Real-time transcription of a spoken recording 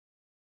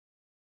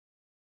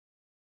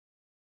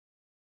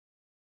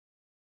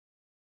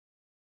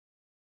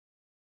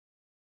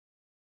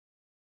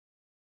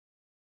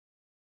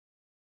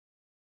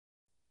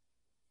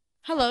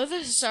Hello,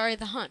 this is Ari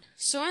the Hunt.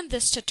 So in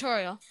this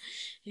tutorial,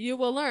 you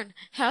will learn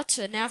how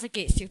to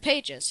navigate through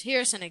pages.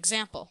 Here's an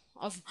example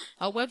of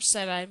a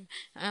website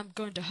I'm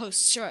going to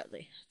host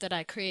shortly that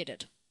I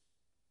created.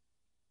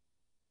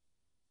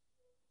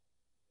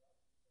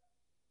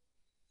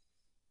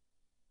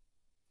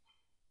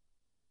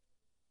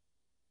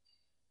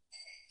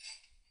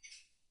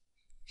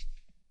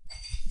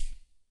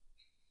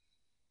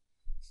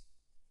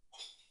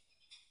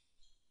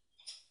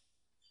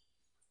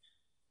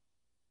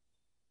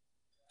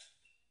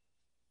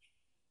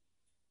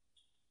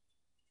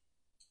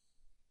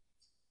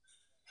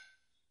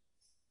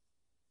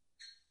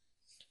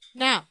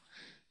 Now,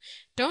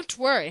 don't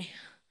worry,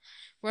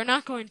 we're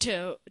not going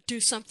to do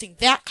something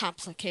that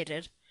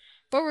complicated,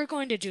 but we're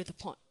going to do the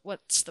point.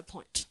 What's the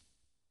point?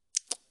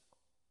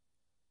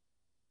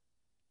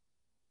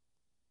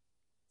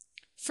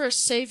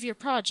 First, save your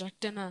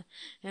project in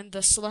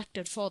the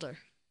selected folder.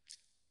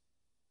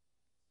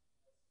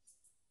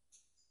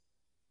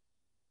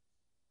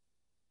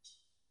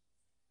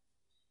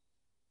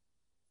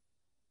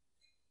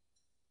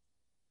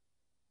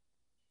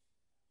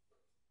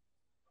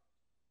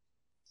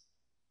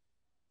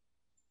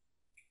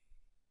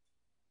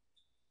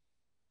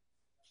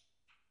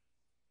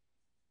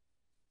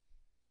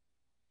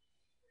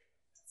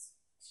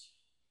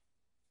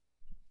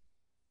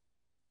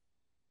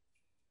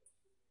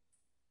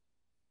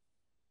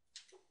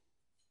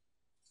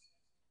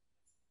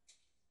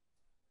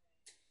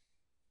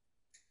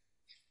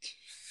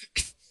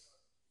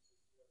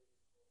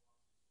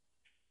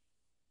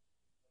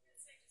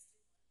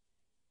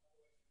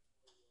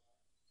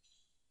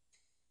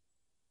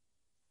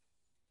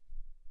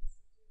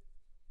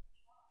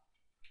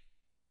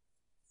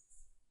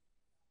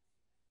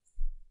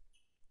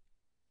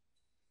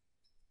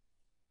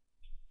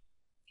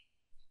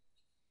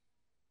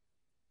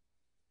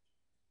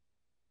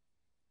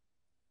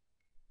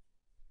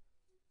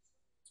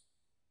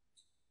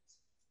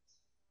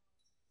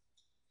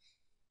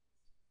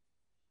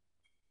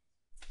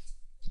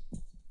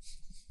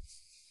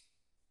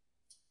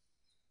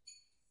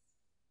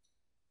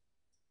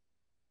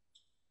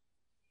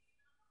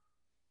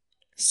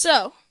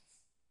 So,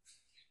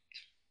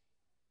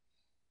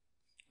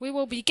 we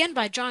will begin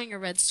by drawing a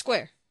red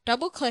square.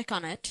 Double-click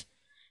on it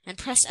and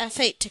press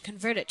F8 to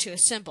convert it to a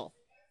symbol.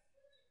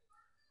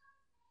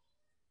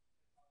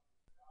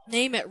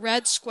 Name it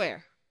red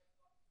square.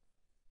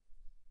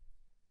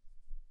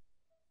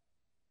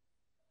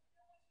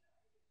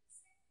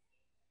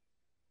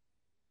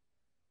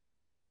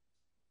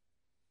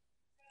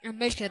 And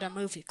make it a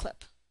movie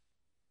clip.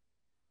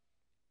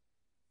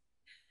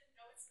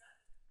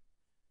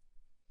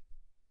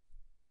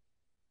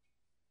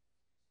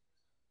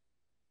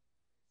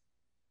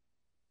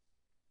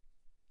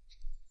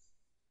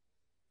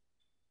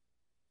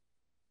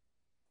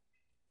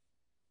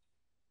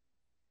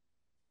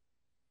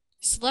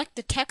 Select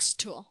the text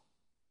tool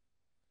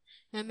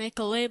and make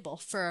a label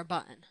for a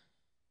button.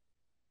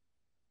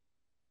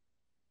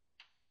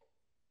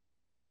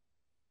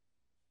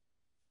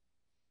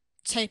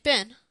 Type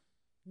in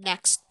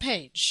next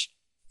page.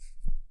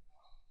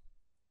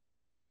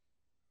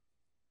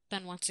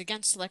 Then once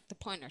again select the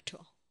pointer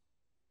tool.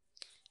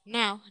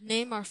 Now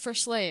name our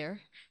first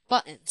layer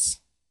buttons.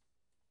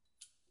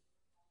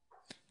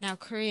 Now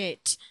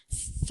create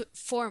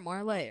 4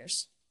 more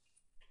layers.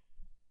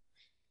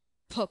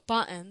 Put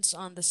buttons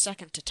on the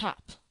second to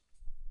top.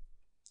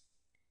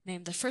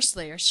 Name the first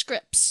layer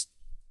scripts.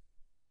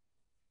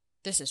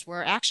 This is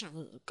where action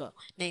will go.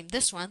 Name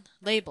this one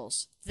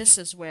labels. This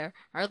is where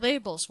our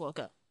labels will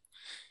go.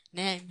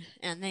 Name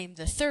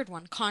the third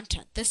one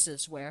content. This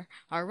is where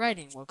our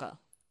writing will go.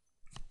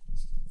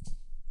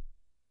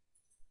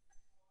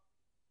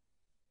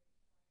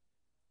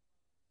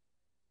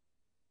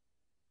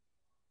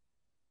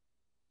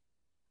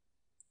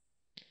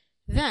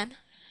 Then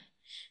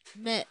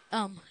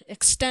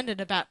extend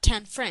it about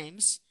 10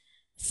 frames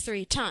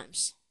 3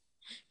 times,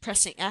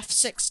 pressing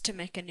F6 to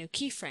make a new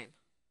keyframe.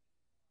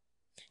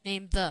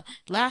 Name the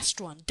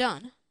last one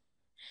done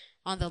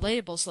on the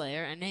labels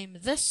layer and name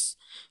this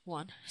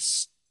one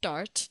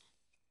start.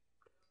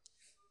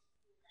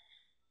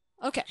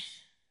 Okay.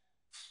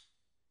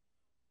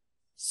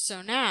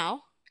 So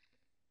now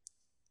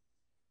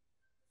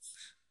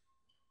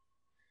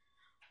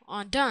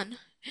on done,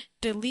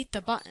 delete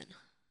the button.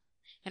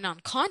 And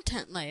on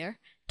content layer,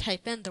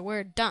 type in the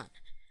word done,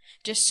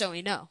 just so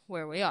we know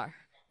where we are.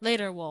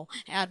 Later we'll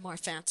add more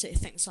fancy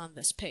things on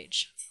this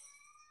page.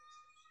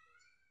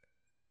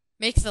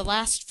 Make the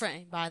last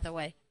frame, by the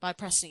way, by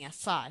pressing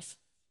F5.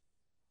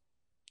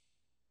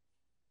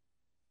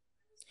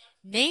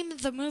 Name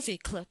the movie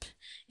clip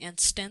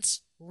instance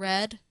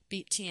Red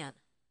BTN.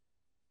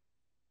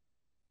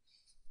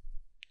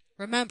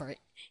 Remember,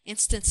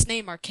 instance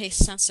name are case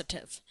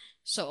sensitive,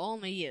 so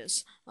only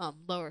use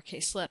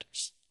lowercase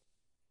letters.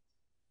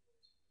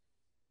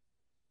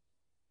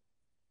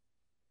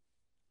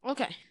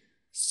 Okay,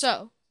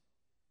 so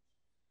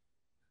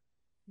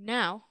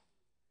now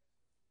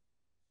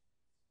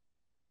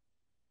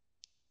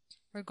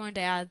we're going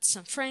to add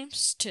some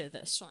frames to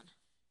this one.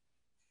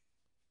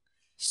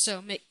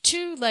 So make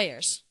 2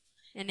 layers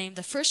and name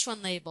the first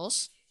one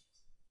labels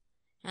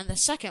and the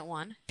second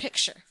one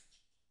picture.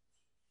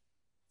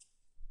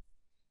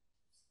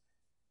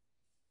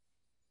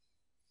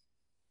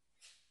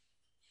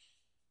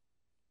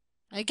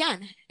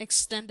 Again,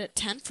 extend it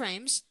 10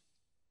 frames,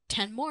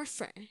 10 more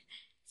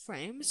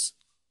frames.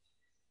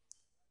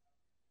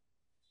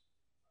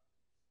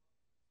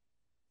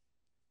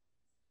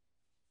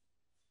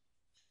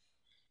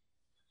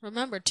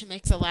 Remember to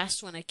make the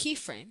last one a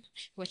keyframe,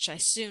 which I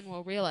soon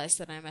will realize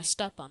that I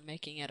messed up on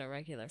making it a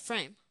regular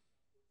frame.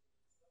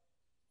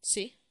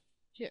 See?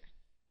 Here.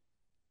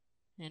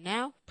 And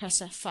now press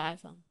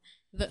F5 on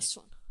this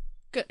one.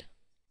 Good.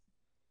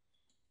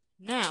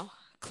 Now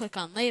click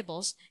on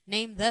Labels,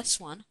 name this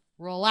one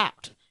Roll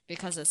Out,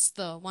 because it's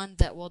the one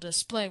that will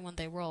display when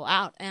they roll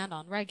out and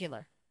on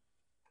regular.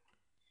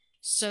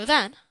 So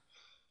then,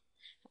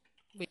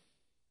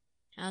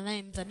 I'll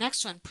name the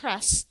next one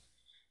Press,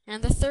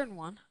 and the third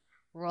one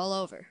Roll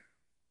Over.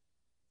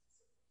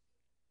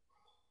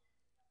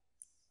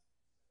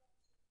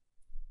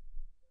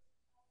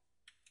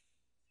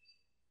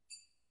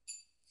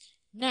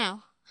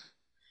 Now,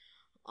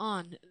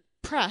 on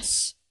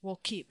Press, we'll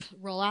keep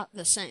Roll Out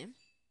the same.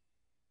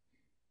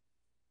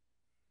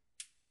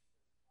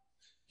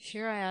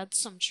 Here I had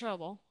some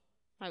trouble.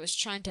 I was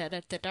trying to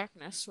edit the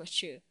darkness,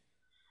 which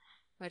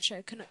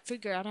I couldn't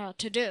figure out how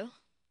to do.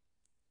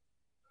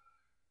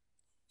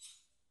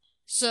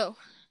 So,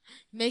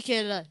 make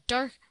it a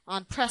dark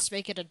on Press.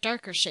 Make it a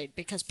darker shade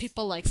because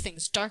people like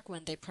things dark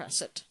when they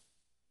press it.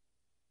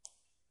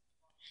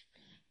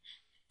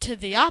 To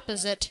the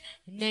opposite,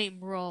 name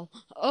Roll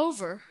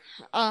Over.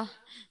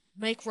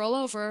 Make Roll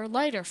Over a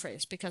lighter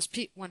phrase because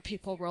when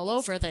people roll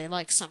over, they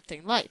like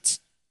something light.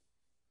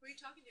 Who are you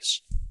talking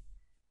to?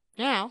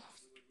 Now,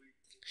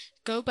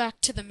 go back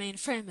to the main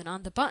frame and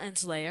on the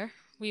buttons layer,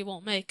 we will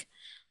make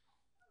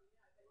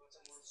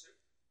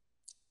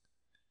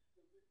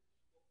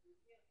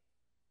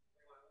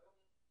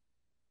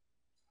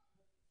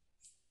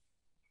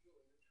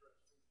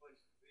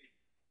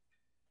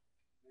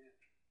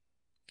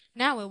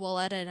now we will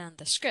edit on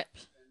the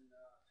script.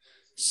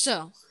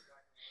 So,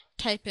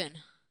 type in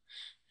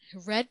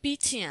red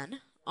BTN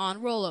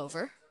on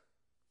rollover.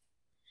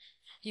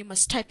 You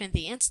must type in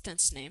the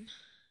instance name.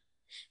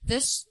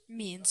 This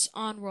means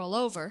on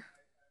rollover.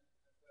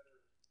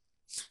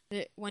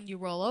 When you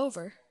roll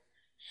over,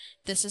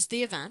 this is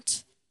the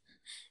event.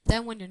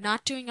 Then when you're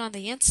not doing on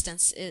the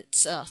instance,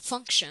 it's a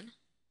function.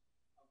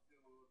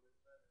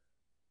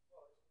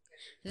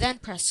 Then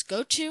press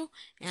go to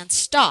and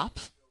stop.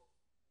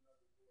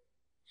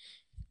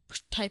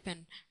 Type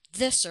in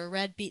this or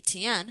red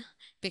BTN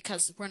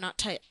because we're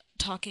not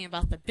talking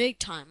about the big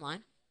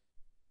timeline.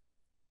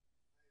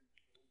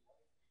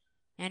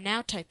 And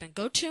now type in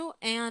go to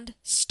and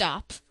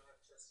stop,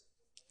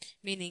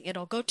 meaning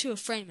it'll go to a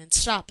frame and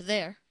stop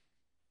there.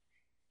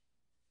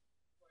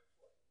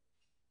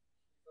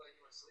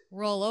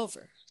 Roll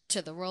over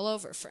to the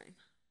rollover frame.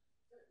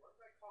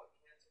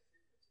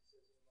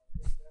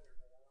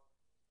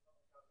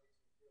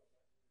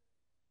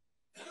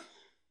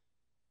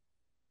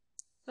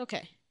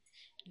 Okay,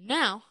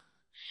 now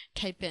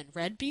type in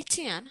red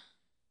BTN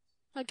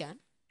again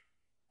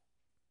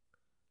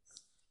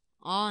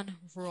on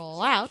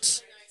roll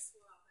out,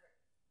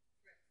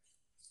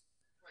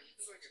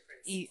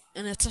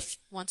 and it's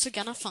once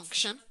again a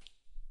function.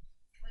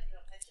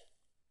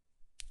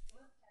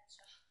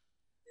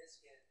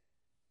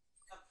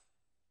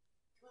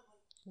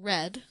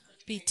 Red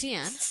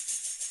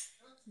BTN.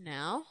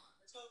 Now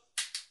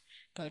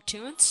go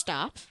to and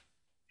stop.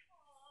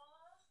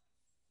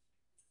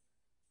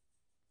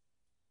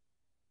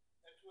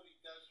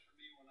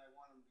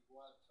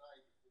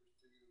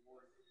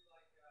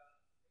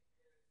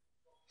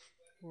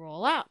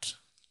 Roll out.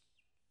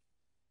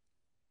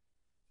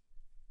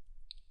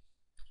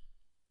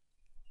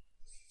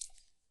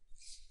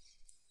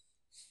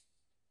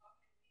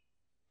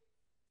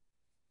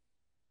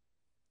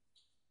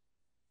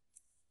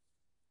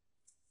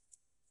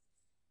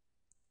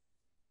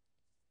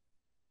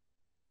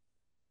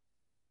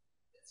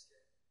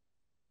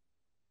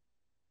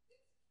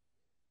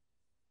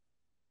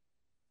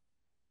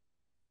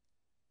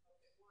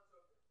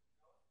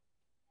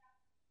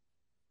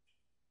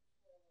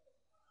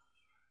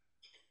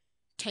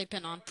 Type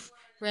in on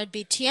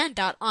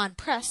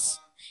redbtn.onPress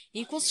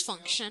equals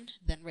function,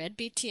 then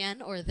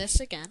redbtn or this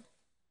again,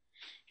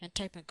 and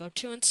type in go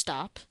to and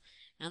stop,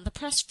 and the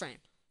press frame.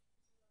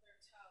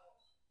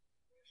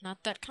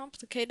 Not that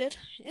complicated,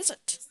 is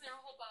it? Isn't there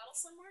a whole bottle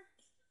somewhere?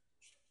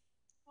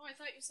 Oh, I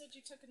thought you said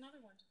you took another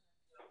one.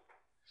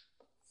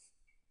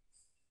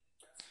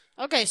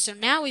 Okay, so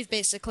now we've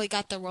basically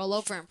got the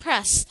rollover and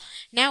press.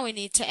 Now we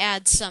need to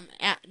add some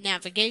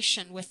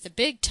navigation with the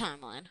big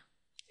timeline.